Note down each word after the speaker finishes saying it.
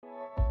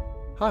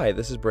Hi,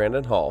 this is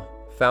Brandon Hall,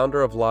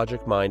 founder of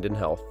Logic Mind and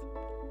Health,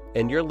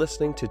 and you're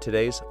listening to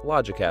today's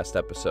Logicast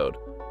episode,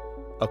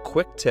 a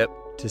quick tip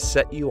to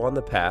set you on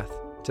the path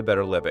to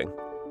better living.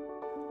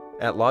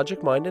 At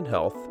Logic Mind and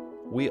Health,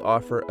 we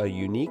offer a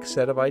unique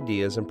set of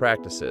ideas and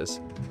practices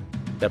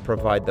that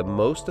provide the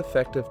most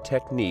effective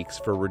techniques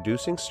for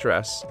reducing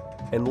stress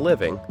and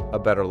living a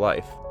better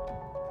life.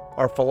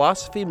 Our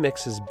philosophy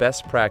mixes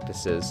best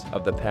practices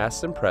of the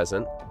past and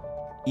present,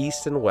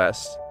 East and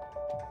West,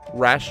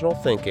 rational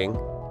thinking,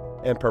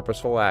 and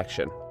purposeful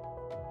action.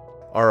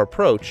 Our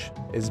approach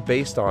is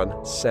based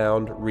on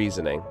sound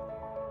reasoning.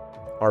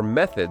 Our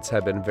methods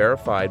have been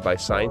verified by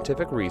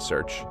scientific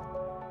research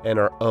and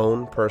our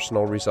own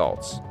personal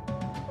results.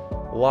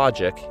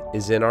 Logic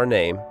is in our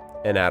name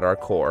and at our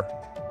core.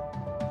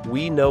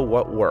 We know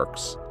what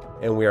works,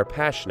 and we are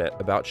passionate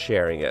about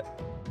sharing it.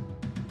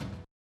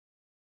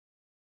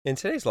 In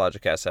today's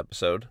Logicast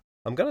episode,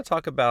 I'm going to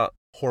talk about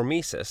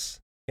hormesis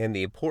and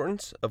the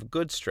importance of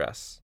good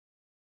stress.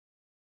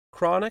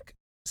 Chronic,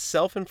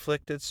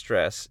 self-inflicted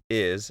stress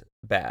is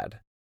bad.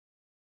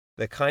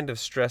 The kind of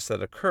stress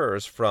that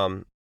occurs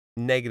from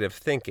negative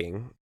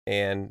thinking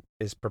and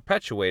is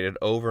perpetuated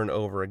over and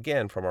over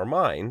again from our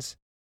minds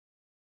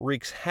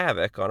wreaks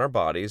havoc on our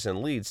bodies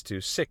and leads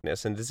to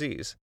sickness and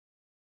disease.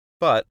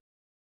 But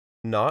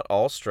not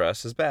all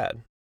stress is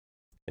bad.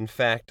 In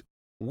fact,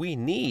 we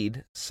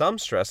need some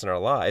stress in our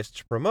lives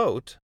to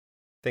promote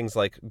things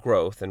like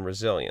growth and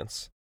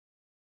resilience.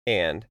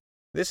 And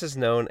this is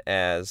known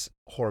as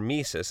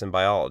hormesis in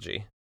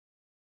biology.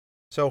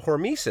 So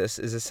hormesis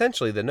is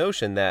essentially the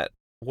notion that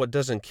what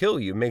doesn't kill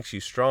you makes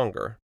you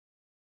stronger.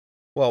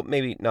 Well,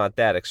 maybe not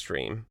that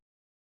extreme,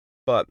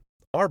 but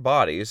our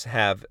bodies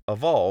have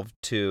evolved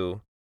to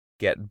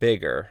get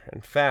bigger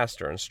and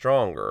faster and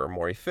stronger,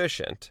 more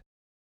efficient,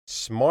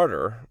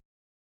 smarter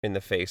in the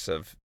face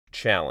of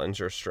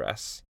challenge or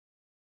stress.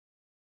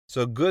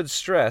 So good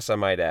stress, I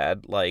might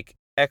add, like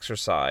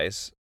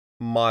exercise,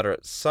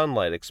 moderate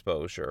sunlight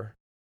exposure,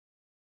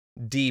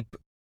 deep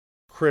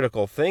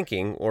critical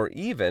thinking, or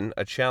even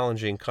a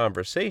challenging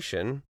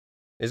conversation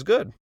is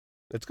good.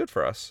 It's good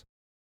for us.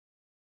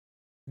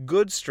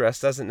 Good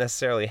stress doesn't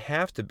necessarily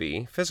have to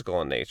be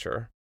physical in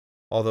nature,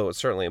 although it's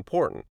certainly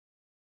important.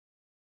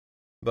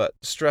 But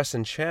stress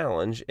and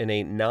challenge in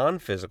a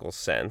non-physical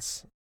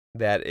sense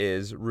that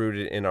is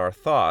rooted in our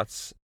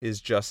thoughts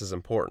is just as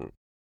important.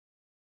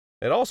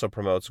 It also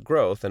promotes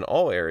growth in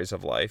all areas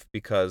of life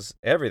because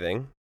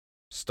everything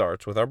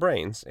starts with our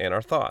brains and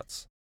our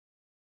thoughts.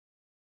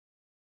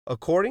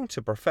 According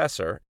to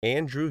Professor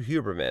Andrew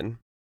Huberman,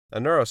 a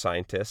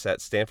neuroscientist at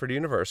Stanford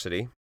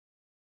University,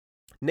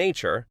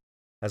 nature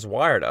has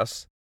wired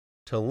us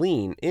to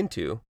lean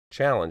into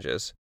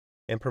challenges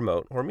and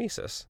promote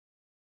hormesis.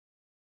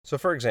 So,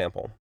 for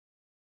example,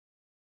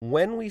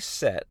 when we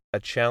set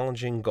a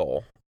challenging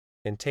goal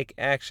and take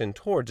action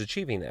towards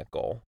achieving that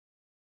goal,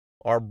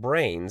 our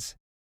brains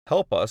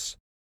help us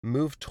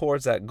move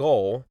towards that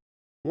goal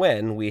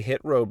when we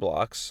hit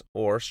roadblocks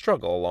or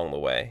struggle along the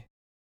way.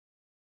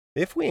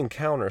 If we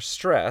encounter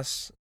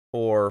stress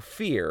or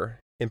fear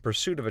in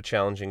pursuit of a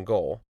challenging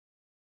goal,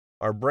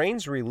 our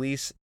brains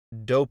release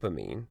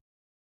dopamine,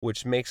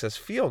 which makes us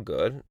feel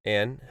good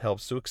and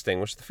helps to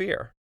extinguish the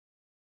fear.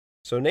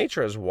 So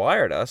nature has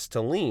wired us to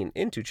lean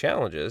into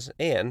challenges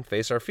and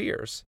face our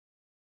fears.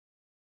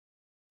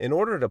 In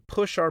order to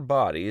push our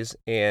bodies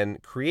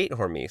and create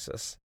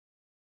hormesis,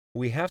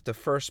 we have to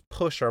first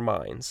push our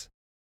minds.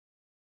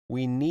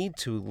 We need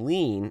to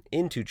lean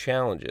into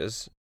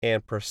challenges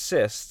and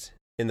persist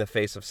in the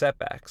face of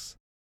setbacks,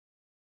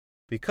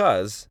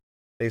 because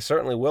they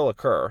certainly will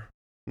occur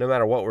no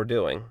matter what we're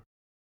doing.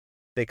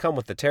 They come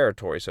with the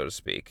territory, so to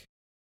speak,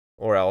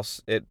 or else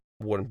it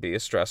wouldn't be a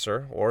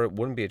stressor or it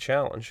wouldn't be a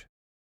challenge.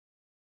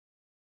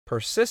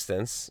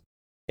 Persistence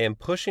and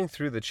pushing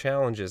through the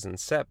challenges and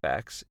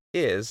setbacks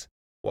is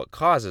what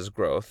causes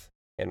growth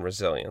and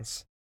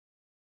resilience.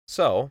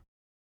 So,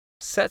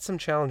 set some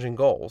challenging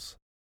goals.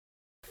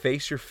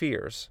 Face your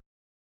fears.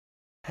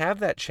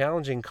 Have that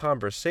challenging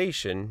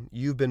conversation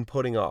you've been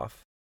putting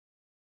off.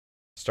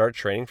 Start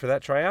training for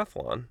that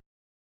triathlon.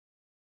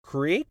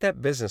 Create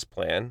that business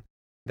plan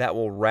that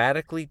will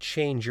radically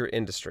change your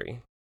industry.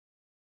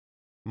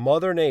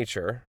 Mother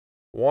Nature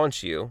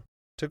wants you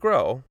to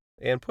grow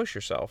and push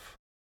yourself.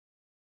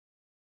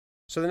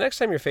 So the next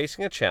time you're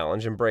facing a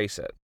challenge, embrace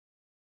it.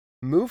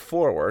 Move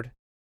forward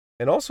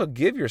and also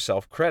give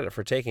yourself credit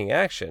for taking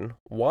action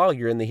while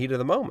you're in the heat of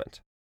the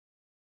moment.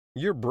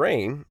 Your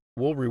brain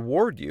will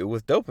reward you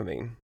with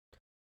dopamine,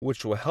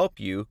 which will help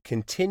you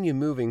continue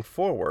moving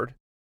forward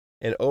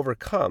and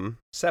overcome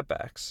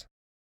setbacks.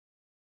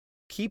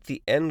 Keep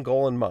the end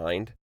goal in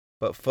mind,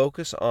 but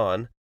focus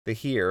on the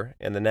here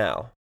and the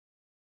now.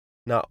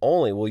 Not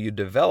only will you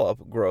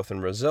develop growth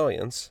and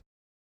resilience,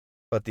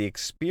 but the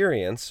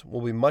experience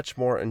will be much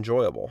more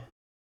enjoyable.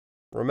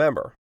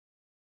 Remember,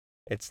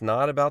 it's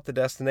not about the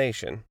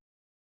destination,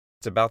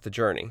 it's about the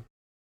journey.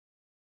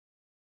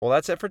 Well,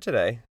 that's it for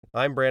today.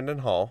 I'm Brandon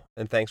Hall,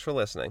 and thanks for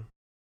listening.